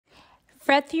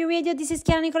Fred 3 Radio, this is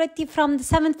Chiara Nicoletti from the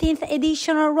 17th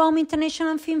edition of Roma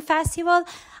International Film Festival.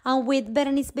 I'm with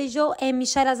Bejo and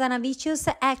Michel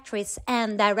Hazanavicius, actress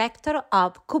and director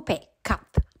of COUPEZ.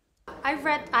 I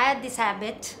had this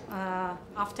habit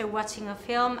after watching a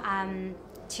film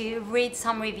to read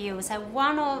some reviews. And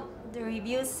one of the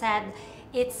reviews said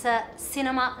it's a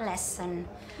cinema lesson.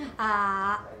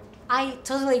 I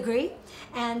totally agree.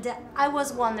 And I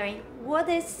was wondering, what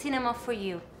is cinema for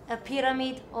you? A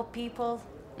pyramid of people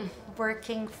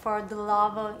working for the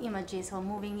love of images or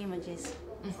moving images?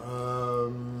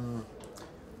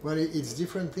 Well, it's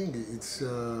different thing. It's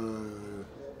you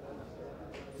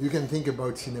can think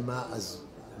about cinema as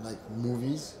like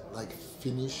movies, like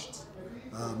finished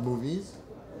movies.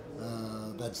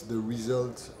 That's the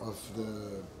result of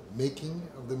the making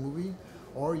of the movie.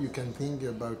 Or you can think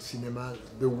about cinema,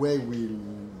 the way we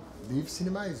live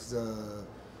cinema is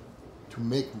to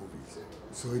make movies.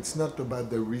 So it's not about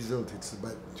the result, it's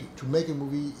about to make a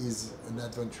movie is an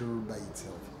adventure by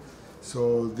itself.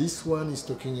 So this one is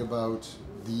talking about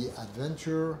the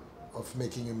adventure of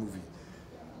making a movie.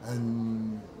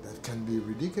 And that can be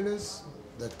ridiculous,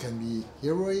 that can be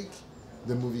heroic,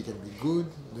 the movie can be good,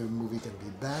 the movie can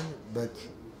be bad, but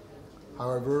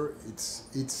however, it's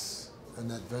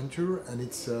an adventure, and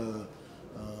it's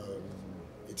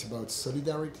about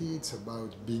solidarity, it's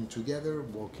about being together,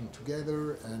 working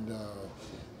together, and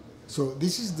so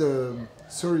this is the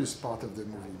serious part of the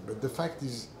movie. But the fact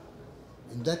is,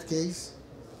 in that case,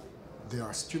 they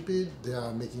are stupid, they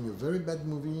are making a very bad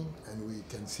movie, and we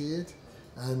can see it,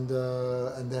 and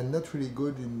they're not really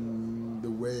good in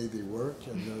the way they work,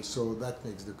 and so that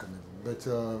makes the comedy. But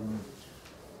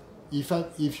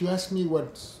if you ask me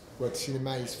what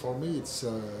cinema is for me, it's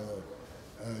a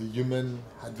human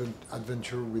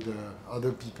adventure with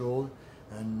other people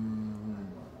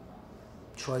and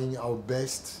trying our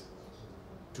best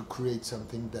to create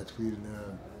something that will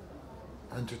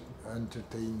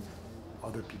entertain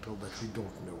other people that we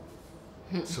don't know.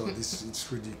 So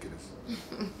it's ridiculous.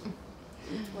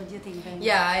 What do you think, Ben?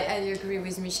 Yeah, I agree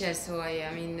with Michel. So I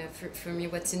mean, for me,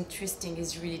 what's interesting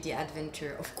is really the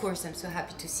adventure. Of course, I'm so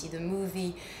happy to see the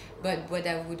movie, but what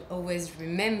I would always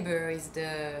remember is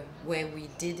the way we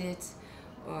did it,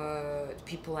 the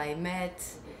people I met,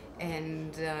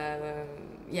 and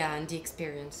and the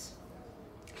experience.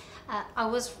 I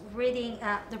was reading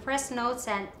the press notes,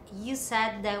 and you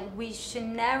said that we should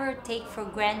never take for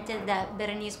granted that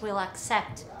Berenice will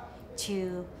accept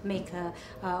to make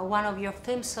one of your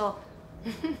films. So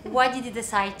why did you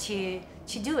decide to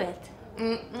do it?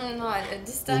 No, at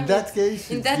this time. In that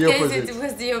case, it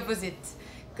was the opposite,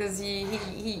 because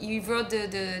he wrote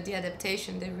the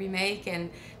adaptation, the remake,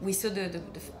 and we saw the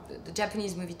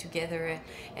Japanese movie together.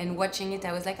 And watching it,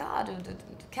 I was like, the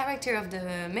character of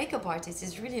the makeup artist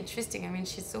is really interesting. I mean,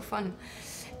 she's so fun.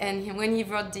 And when he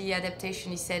wrote the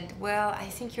adaptation, he said, well, I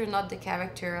think you're not the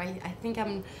character. I think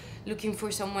I'm looking for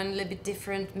someone a little bit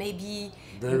different. Maybe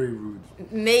very rude.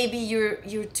 Maybe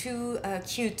you're too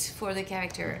cute for the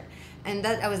character. And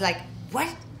that I was like, what?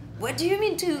 What do you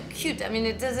mean too cute? I mean,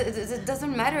 it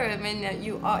doesn't matter. I mean,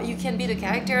 you can be the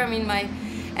character. I mean,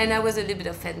 and I was a little bit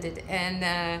offended, and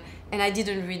I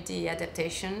didn't read the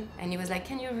adaptation. And he was like,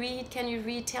 Can you read?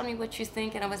 Tell me what you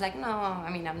think. And I was like, no. I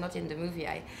mean, I'm not in the movie.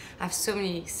 I have so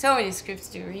many scripts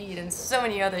to read and so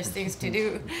many other things to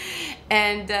do.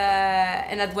 And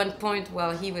at one point,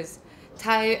 well, he was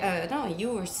tired. No,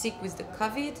 you were sick with the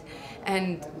COVID,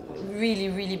 and really,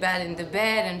 really bad in the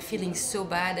bed, and feeling so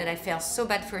bad that I felt so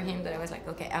bad for him that I was like,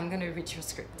 okay, I'm gonna read your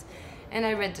script. And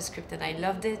I read the script and I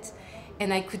loved it,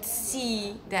 and I could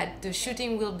see that the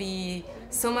shooting will be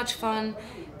so much fun,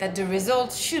 that the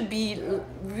results should be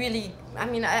really. I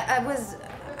mean, I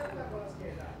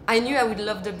knew I would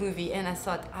love the movie, and I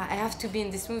thought I have to be in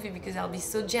this movie because I'll be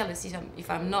so jealous if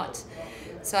I'm not.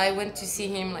 So I went to see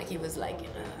him, like he was like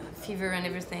fever and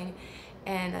everything,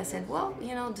 and I said, well,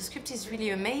 the script is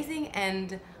really amazing,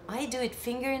 and I do it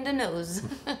finger in the nose.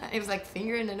 It was like,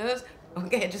 finger in the nose?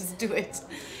 Okay, just do it.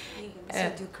 You also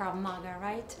do Krav Maga,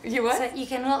 right? You what? So you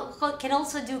can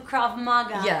also do Krav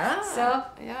Maga. Yeah. So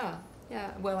yeah.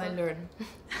 Well, I learned.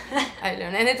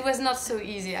 And it was not so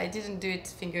easy. I didn't do it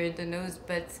finger in the nose,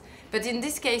 but in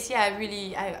this case,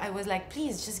 yeah, I was like,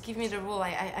 please, just give me the role.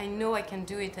 I know I can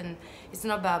do it, and it's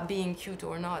not about being cute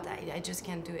or not. I just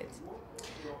can't do it.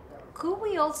 Could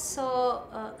we also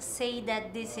say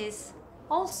that this is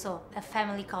also a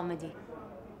family comedy?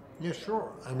 Yeah,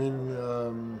 sure. I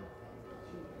mean,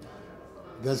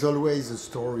 there's always a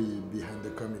story behind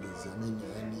the comedies. I mean,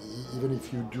 and even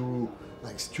if you do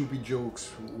like stupid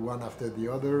jokes one after the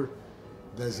other,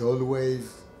 there's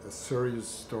always a serious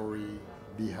story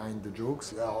behind the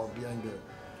jokes or behind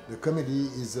the comedy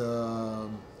is a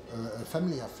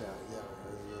family affair. Yeah,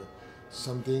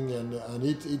 something, and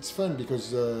it's fun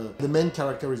because the main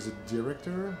character is a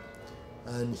director,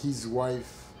 and his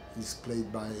wife is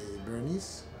played by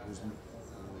Bernice,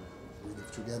 we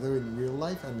live together in real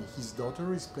life, and his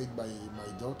daughter is played by my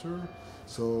daughter.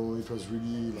 So it was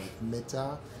really like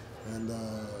meta, and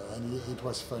it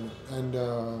was fun. And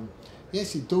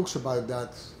yes, it talks about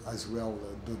that as well.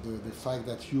 The fact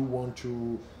that you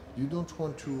don't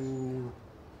want to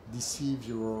deceive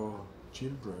your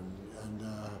children, and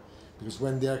because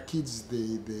when they are kids,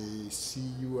 they see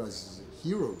you as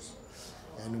heroes,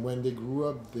 and when they grew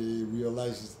up, they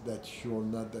realize that you're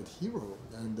not that hero,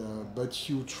 and but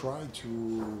you try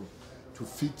to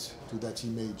fit to that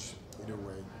image in a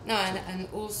way. No, and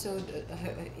also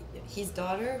his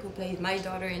daughter, who played my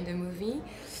daughter in the movie,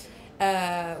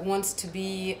 wants to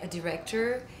be a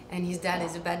director, and his dad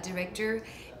is a bad director.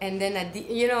 And then at the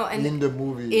and in the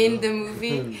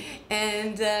movie,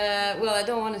 and well, I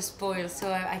don't want to spoil,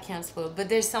 so I can't spoil. But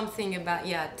there's something about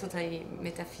totally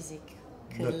metaphysique.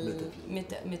 Not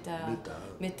metaphysique.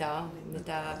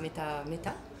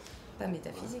 Pas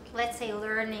métaphysique. Let's say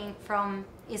learning from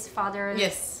his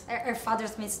father's her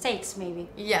father's mistakes, maybe.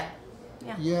 Yeah,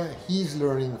 he's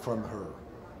learning from her,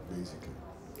 basically.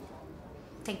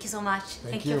 Thank you so much.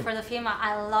 Thank you for the film.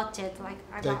 I loved it.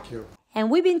 Thank you. And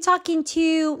we've been talking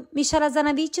to Michel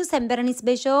Hazanavicius and Berenice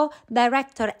Bejo,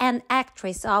 director and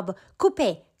actress of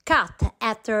COUPEZ, Cut,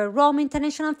 at the Roma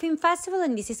International Film Festival.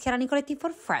 And this is Chiara Nicoletti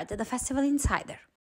for Fred, the Festival Insider.